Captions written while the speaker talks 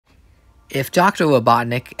If Dr.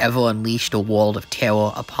 Robotnik ever unleashed a world of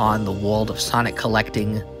terror upon the world of Sonic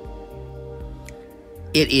collecting,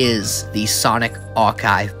 it is the Sonic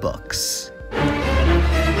Archive books.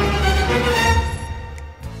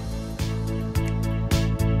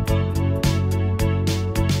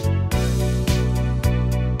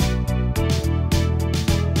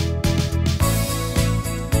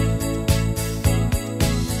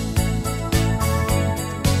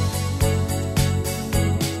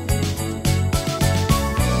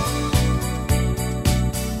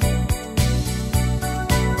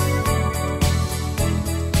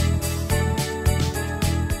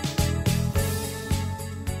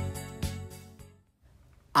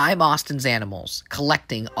 I'm Austin's Animals,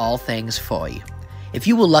 collecting all things furry. If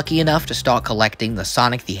you were lucky enough to start collecting the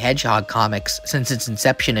Sonic the Hedgehog comics since its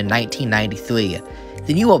inception in 1993,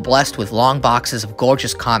 then you are blessed with long boxes of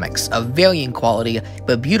gorgeous comics of varying quality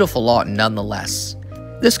but beautiful art nonetheless.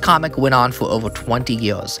 This comic went on for over 20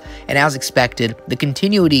 years, and as expected, the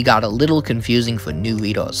continuity got a little confusing for new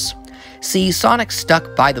readers. See, Sonic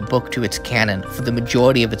stuck by the book to its canon for the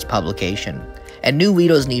majority of its publication, and new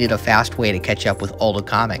readers needed a fast way to catch up with older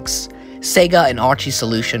comics. Sega and Archie's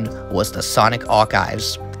solution was the Sonic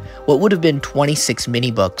Archives, what would have been 26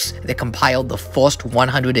 mini-books that compiled the first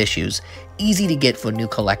 100 issues, easy to get for new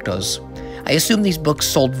collectors. I assume these books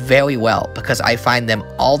sold very well because I find them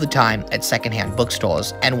all the time at secondhand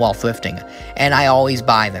bookstores and while thrifting, and I always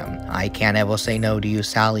buy them. I can't ever say no to you,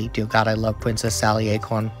 Sally. Dear God, I love Princess Sally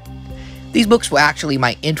Acorn. These books were actually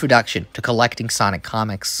my introduction to collecting Sonic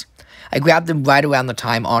comics. I grabbed them right around the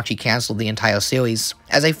time Archie canceled the entire series,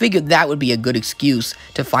 as I figured that would be a good excuse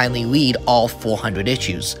to finally read all 400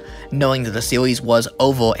 issues, knowing that the series was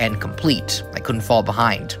over and complete. I couldn't fall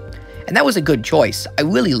behind. And that was a good choice. I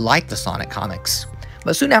really liked the Sonic comics.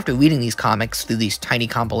 But soon after reading these comics through these tiny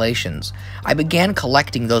compilations, I began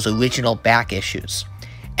collecting those original back issues,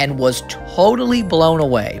 and was totally blown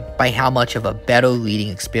away by how much of a better reading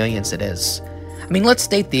experience it is. I mean, let's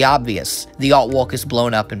state the obvious. The artwork is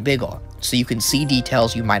blown up and bigger, so you can see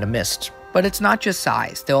details you might have missed. But it's not just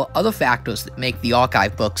size. There are other factors that make the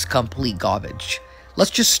archive books complete garbage.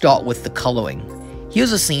 Let's just start with the coloring.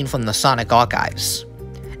 Here's a scene from the Sonic Archives.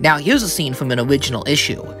 Now, here's a scene from an original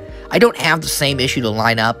issue. I don't have the same issue to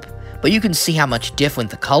line up, but you can see how much different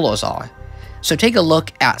the colors are. So take a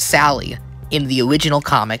look at Sally in the original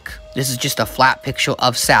comic. This is just a flat picture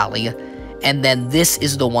of Sally, and then this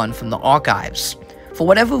is the one from the archives. For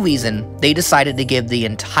whatever reason, they decided to give the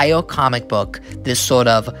entire comic book this sort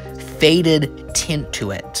of faded tint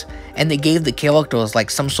to it, and they gave the characters like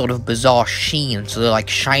some sort of bizarre sheen, so they're like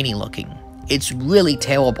shiny looking. It's really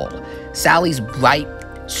terrible. Sally's bright,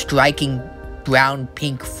 striking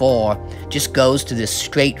brown-pink fur just goes to this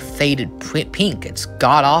straight faded pink. It's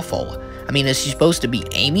god-awful. I mean, is she supposed to be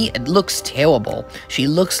Amy? It looks terrible. She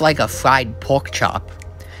looks like a fried pork chop.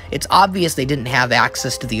 It's obvious they didn't have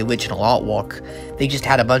access to the original artwork. They just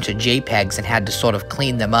had a bunch of JPEGs and had to sort of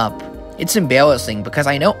clean them up. It's embarrassing because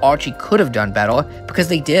I know Archie could have done better, because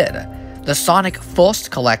they did. The Sonic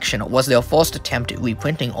First collection was their first attempt at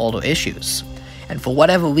reprinting older issues. And for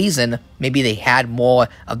whatever reason, maybe they had more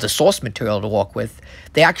of the source material to work with,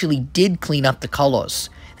 they actually did clean up the colors.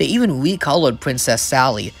 They even recolored Princess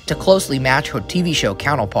Sally to closely match her TV show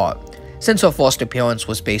counterpart, since her first appearance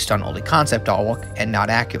was based on early concept artwork and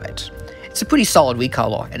not accurate. It's a pretty solid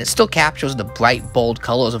recolor, and it still captures the bright, bold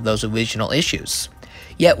colors of those original issues.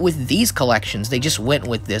 Yet with these collections, they just went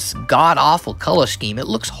with this god-awful color scheme. It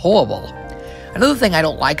looks horrible. Another thing I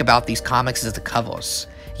don't like about these comics is the covers.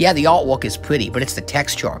 Yeah, the artwork is pretty, but it's the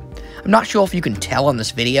texture. I'm not sure if you can tell on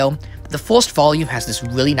this video, but the first volume has this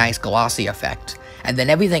really nice glossy effect, and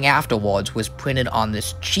then everything afterwards was printed on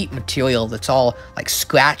this cheap material that's all like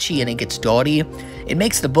scratchy and it gets dirty. It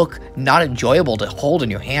makes the book not enjoyable to hold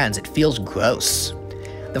in your hands. It feels gross.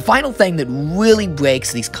 The final thing that really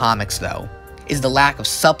breaks these comics, though, is the lack of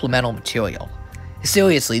supplemental material.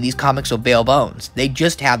 Seriously, these comics are bare bones. They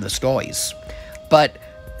just have the stories. But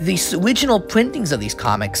the original printings of these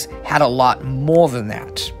comics had a lot more than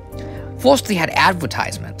that. First, they had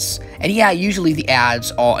advertisements, and yeah, usually the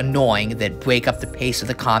ads are annoying that break up the pace of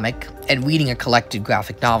the comic, and reading a collected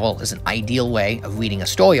graphic novel is an ideal way of reading a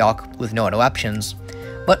story arc with no interruptions.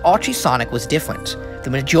 But Archie Sonic was different.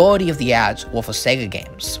 The majority of the ads were for Sega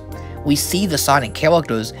games. We see the Sonic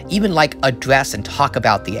characters even like address and talk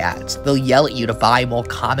about the ads. They'll yell at you to buy more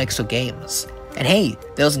comics or games. And hey,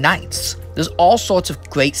 there's knights. There's all sorts of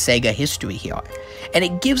great Sega history here. And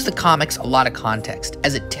it gives the comics a lot of context,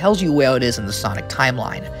 as it tells you where it is in the Sonic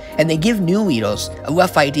timeline, and they give new readers a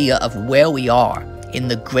rough idea of where we are in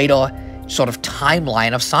the greater sort of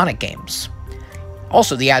timeline of Sonic games.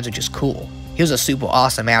 Also, the ads are just cool. Here's a super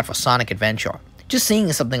awesome ad for Sonic Adventure. Just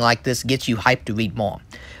seeing something like this gets you hyped to read more,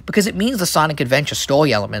 because it means the Sonic Adventure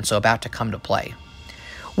story elements are about to come to play.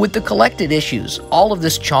 With the collected issues, all of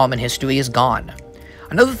this charm and history is gone.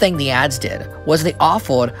 Another thing the ads did was they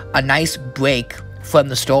offered a nice break from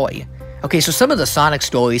the story. Okay, so some of the Sonic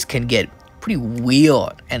stories can get pretty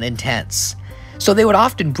weird and intense, so they would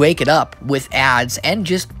often break it up with ads and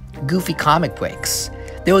just goofy comic breaks.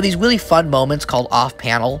 There were these really fun moments called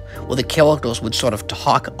off-panel, where the characters would sort of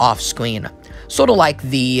talk off-screen. Sort of like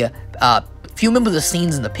the, if you remember the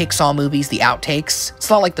scenes in the Pixar movies, the outtakes, it's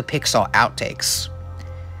not like the Pixar outtakes.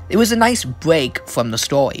 It was a nice break from the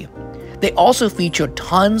story. They also featured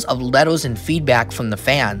tons of letters and feedback from the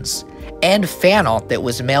fans, and fan art that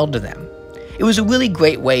was mailed to them. It was a really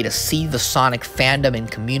great way to see the Sonic fandom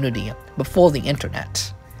and community before the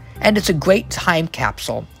internet. And it's a great time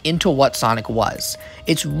capsule into what Sonic was.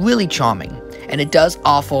 It's really charming, and it does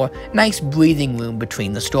offer nice breathing room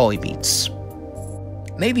between the story beats.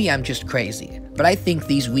 Maybe I'm just crazy, but I think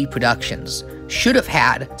these reproductions should have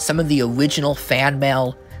had some of the original fan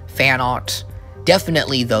mail, fan art,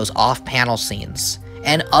 definitely those off-panel scenes,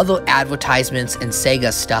 and other advertisements and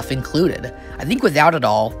Sega stuff included. I think without it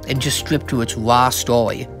all, and just stripped to its raw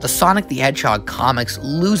story, the Sonic the Hedgehog comics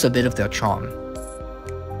lose a bit of their charm.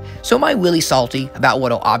 So am I really salty about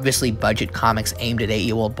what are obviously budget comics aimed at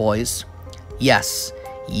 8-year-old boys? Yes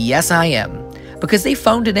I am. Because they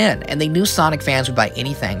phoned it in, and they knew Sonic fans would buy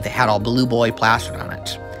anything that had all Blue Boy plastered on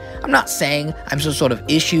it. I'm not saying I'm some sort of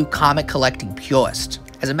issue comic collecting purist.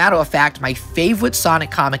 As a matter of fact, my favorite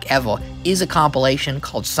Sonic comic ever is a compilation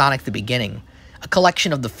called Sonic the Beginning, a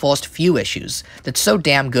collection of the first few issues that's so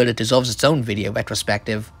damn good it deserves its own video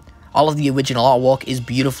retrospective. All of the original artwork is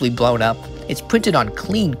beautifully blown up. It's printed on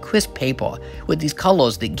clean, crisp paper with these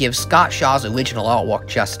colors that give Scott Shaw's original artwork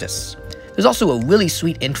justice. There's also a really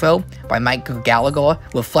sweet intro by Mike Gallagher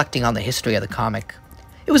reflecting on the history of the comic.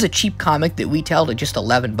 It was a cheap comic that retailed at just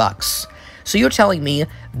 $11. So you're telling me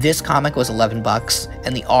this comic was $11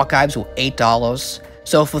 and the archives were $8?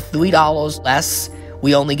 So for $3 less,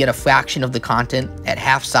 we only get a fraction of the content at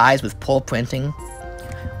half size with poor printing?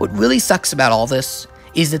 What really sucks about all this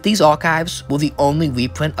is that these archives were the only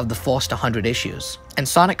reprint of the first 100 issues, and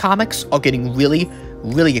Sonic comics are getting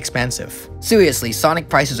really expensive. Seriously, Sonic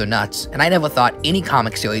prices are nuts, and I never thought any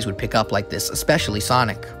comic series would pick up like this, especially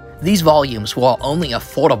Sonic. These volumes were only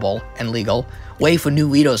affordable and legal way for new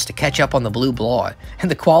readers to catch up on the blue blur,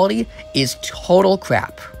 and the quality is total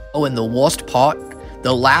crap. Oh, and the worst part?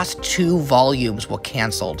 The last 2 volumes were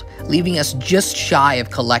cancelled, leaving us just shy of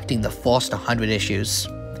collecting the first 100 issues.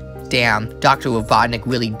 Damn, Dr. Robotnik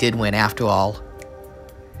really did win after all.